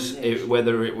 It was season-ish.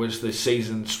 whether it was the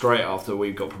season straight after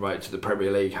we got promoted to the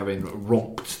Premier League, having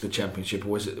romped the Championship, or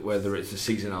was it whether it's the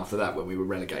season after that when we were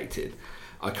relegated?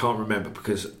 I can't remember,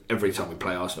 because every time we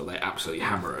play Arsenal, they absolutely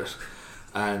hammer us.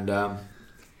 And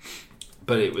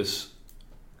but it was,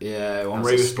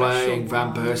 Henri was playing,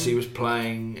 Van Persie was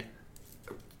playing.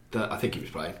 I think he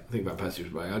was playing. I think Van Persie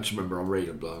was playing. I just remember Henri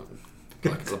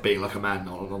like being like a man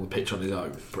on the pitch on his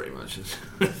own, pretty much,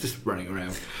 just running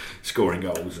around, scoring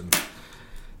goals, and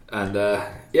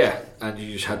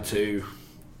you just had to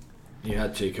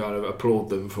kind of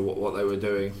applaud them for what they were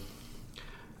doing,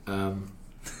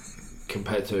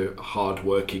 compared to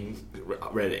hard-working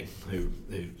Reading,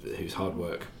 whose hard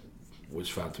work was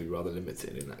found to be rather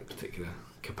limited in that particular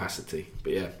capacity.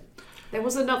 But yeah. There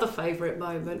was another favourite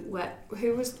moment where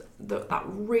who was that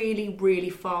really, really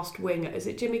fast winger? Is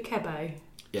it Jimmy Kebe?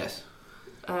 Yes.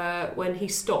 When he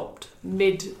stopped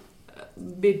mid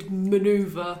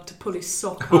manoeuvre to pull his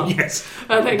sock up, Oh yes.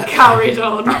 and then carried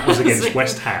on. That was against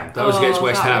West Ham. That was against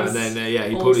West that Ham, was and then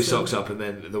he pulled his awesome. socks up, and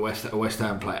then the West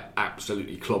Ham player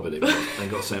absolutely clobbered him and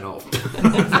got sent off.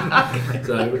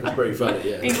 So it was pretty funny,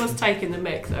 yeah. He was taking the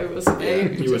mick though, wasn't he? Yeah,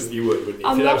 you would, wouldn't you?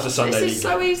 I'm If that not, was a Sunday this league is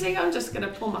so game. easy. I'm just going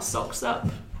to pull my socks up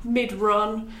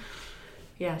mid-run.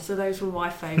 Yeah, so those were my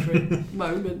favourite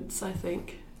moments, I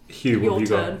think. Hugh, what Your have you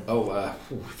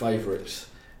turn. Favourites.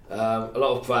 A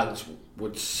lot of fans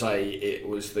would say it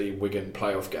was the Wigan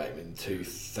playoff game in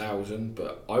 2000,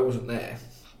 but I wasn't there.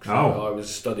 So Oh. I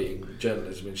was studying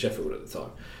journalism in Sheffield at the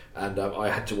time, and I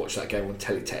had to watch that game on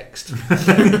teletext,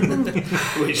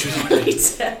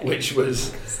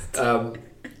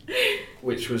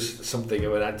 which was something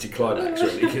of an anticlimax,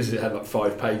 really, because it had like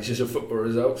 5 pages of football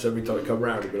results every time it come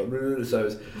round. It'd be like, so it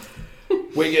was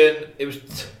Wigan. It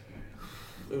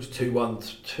was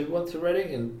 2-1 to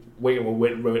Reading, and Wigan were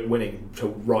winning till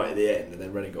right at the end, and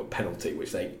then Reading got a penalty,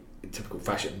 which they, in typical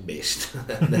fashion, missed,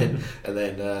 and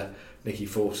then Nicky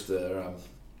Forster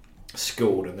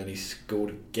scored, and then he scored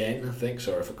again, I think.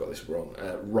 Sorry if I got this wrong.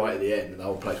 Right at the end, and the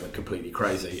whole place went completely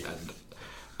crazy. And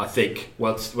I think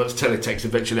once teletext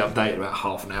eventually updated about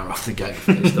half an hour after the game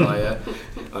finished, I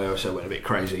also went a bit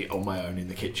crazy on my own in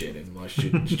the kitchen in my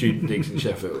student digs in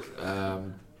Sheffield.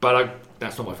 But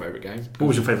that's not my favourite game. What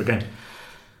was your favourite game?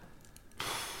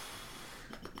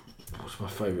 What's my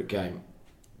favourite game?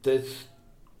 The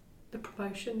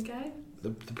promotion game? The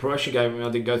promotion game, I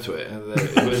didn't go to it.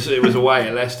 It was away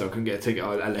at Leicester. I couldn't get a ticket.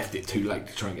 I left it too late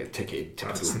to try and get a ticket.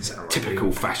 That doesn't sound right.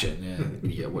 Typical fashion.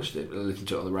 Yeah, watched it. I listened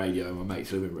to it on the radio in my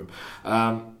mate's living room.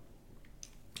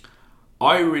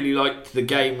 I really liked the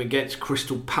game against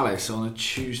Crystal Palace on a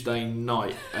Tuesday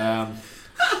night.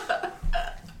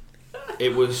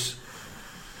 It was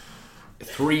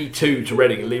 3-2 to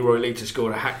Reading, and Leroy Lita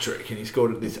scored a hat-trick, and he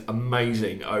scored this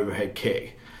amazing overhead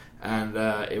kick. and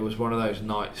it was one of those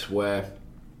nights where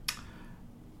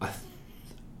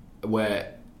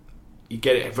where you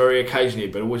get it very occasionally,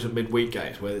 but always at midweek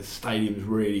games where the stadium's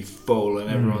really full and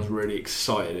everyone's really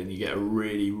excited, and you get a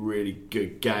really, really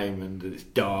good game, and it's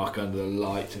dark under the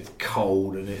lights and it's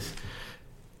cold, and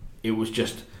it was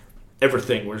just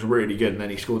everything was really good. And then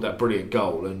he scored that brilliant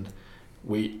goal, and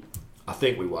I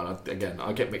think we won. Again,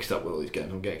 I get mixed up with all these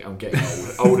games. I'm getting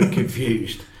old and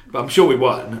confused. But I'm sure we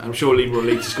won. I'm sure Leroy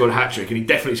Leeds scored a hat trick, and he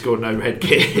definitely scored an overhead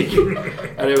kick.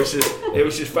 And it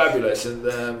was just fabulous. And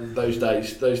those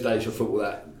days of football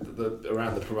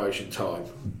around the promotion time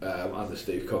under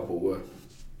Steve Coppell were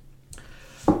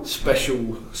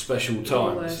special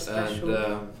times.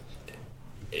 And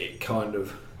it kind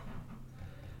of,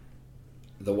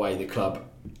 the way the club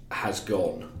has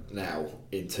gone now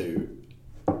into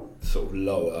sort of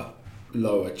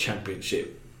lower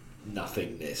championship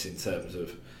nothingness in terms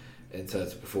of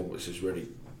performance is really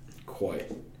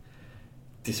quite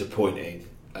disappointing.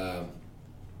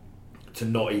 To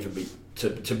not even be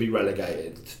to be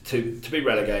relegated, to be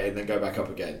relegated and then go back up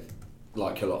again,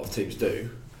 like a lot of teams do.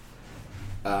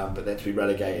 But then to be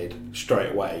relegated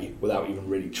straight away without even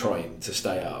really trying to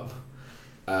stay up,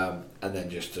 and then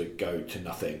just to go to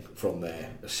nothing from there.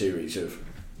 A series of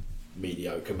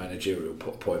mediocre managerial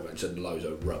appointments and loads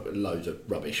of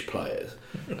rubbish players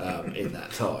in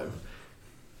that time,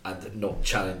 and not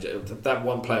challenge that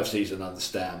one playoff season.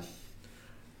 Understand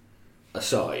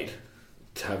aside,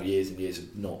 to have years and years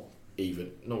of not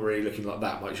really looking like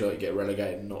that much like you get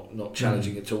relegated, not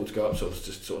challenging at all to go up,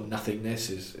 just sort of nothingness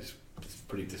is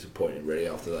pretty disappointing really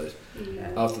after those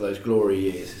glory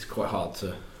years. It's quite hard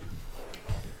to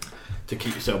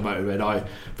keep yourself motivated. I'm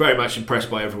very much impressed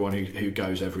by everyone who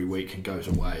goes every week and goes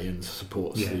away and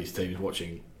supports these teams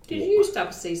watching. Did you used to have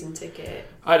a season ticket?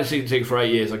 I had a season ticket for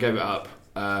 8 years. I gave it up.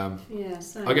 Same.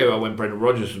 I gave it up when Brendan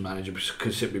Rodgers was manager,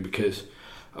 simply because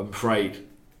I'm afraid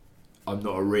I'm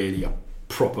not really a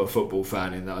proper football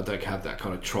fan in that I don't have that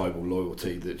kind of tribal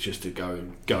loyalty that just to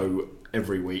go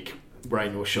every week,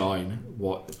 rain or shine.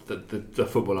 The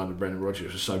football under Brendan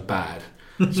Rodgers was so bad,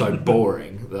 so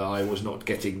boring, that I was not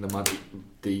getting the money,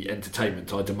 the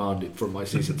entertainment I demanded from my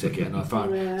season ticket, and I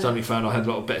suddenly found I had a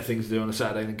lot of better things to do on a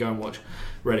Saturday than go and watch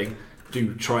Reading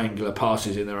do triangular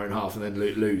passes in their own half and then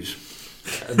lose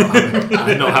and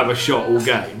not have a shot all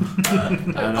game.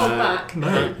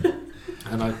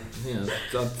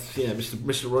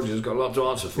 Mr. Rodgers has got a lot to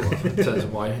answer for in terms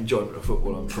of my enjoyment of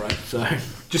football, I'm afraid. So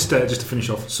just to finish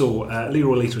off,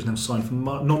 Leroy Leiter is now signed for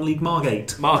non-league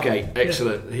Margate. Margate,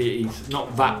 excellent. He's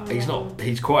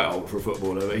quite old for a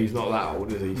footballer, but he's not that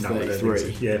old, is he? He's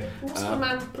 33. Yeah. What's the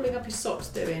man pulling up his socks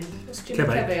doing? What's Jimmy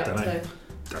Kebe up to?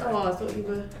 Oh, I thought you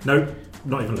were. No,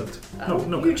 not even looked.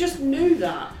 No, you just knew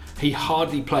that. He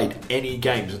hardly played any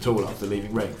games at all after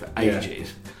leaving Reading for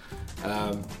ages.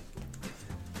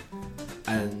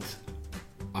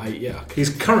 He's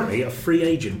currently a free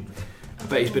agent. I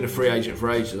bet he's been a free agent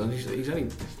for ages. He's only,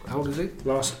 how old is he?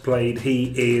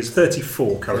 He is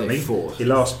 34 currently. 34. He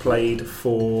last played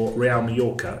for Real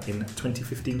Mallorca in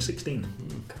 2015-16.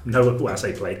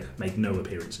 Made no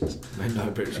appearances.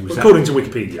 According to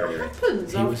Wikipedia. What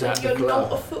happens after you're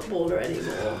not a footballer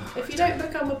anymore? If you don't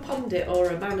become a pundit or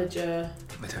a manager...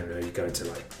 I don't know, you go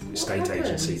to estate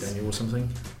agency, don't you, or something?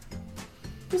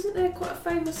 Wasn't there quite a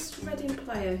famous Reading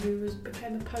player who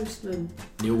became a postman?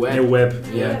 Neil Webb. Neil Webb,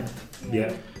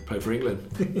 yeah. Played for England.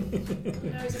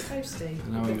 No, he's a postie.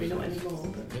 Probably not anymore.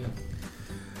 But... Yeah.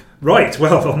 Right,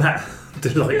 well, on that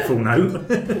delightful note.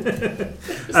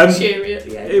 Cheery at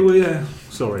the end.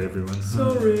 Sorry, everyone.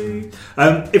 Sorry.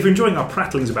 If you're enjoying our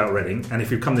prattlings about Reading, and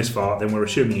if you've come this far, then we're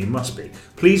assuming you must be,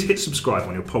 please hit subscribe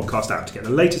on your podcast app to get the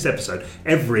latest episode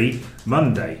every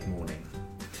Monday morning.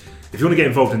 If you want to get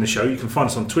involved in the show, you can find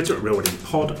us on Twitter at Real Reading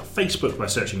Pod, Facebook by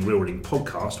searching Real Reading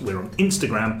Podcast. We're on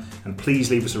Instagram, and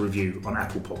please leave us a review on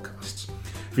Apple Podcasts.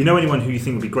 If you know anyone who you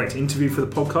think would be great to interview for the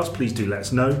podcast, please do let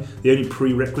us know. The only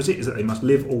prerequisite is that they must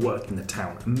live or work in the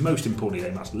town, and most importantly,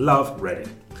 they must love Reading.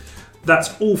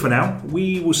 That's all for now.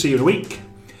 We will see you in a week.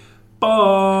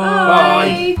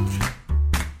 Bye.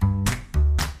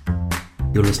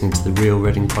 You're listening to the Real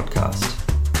Reading Podcast.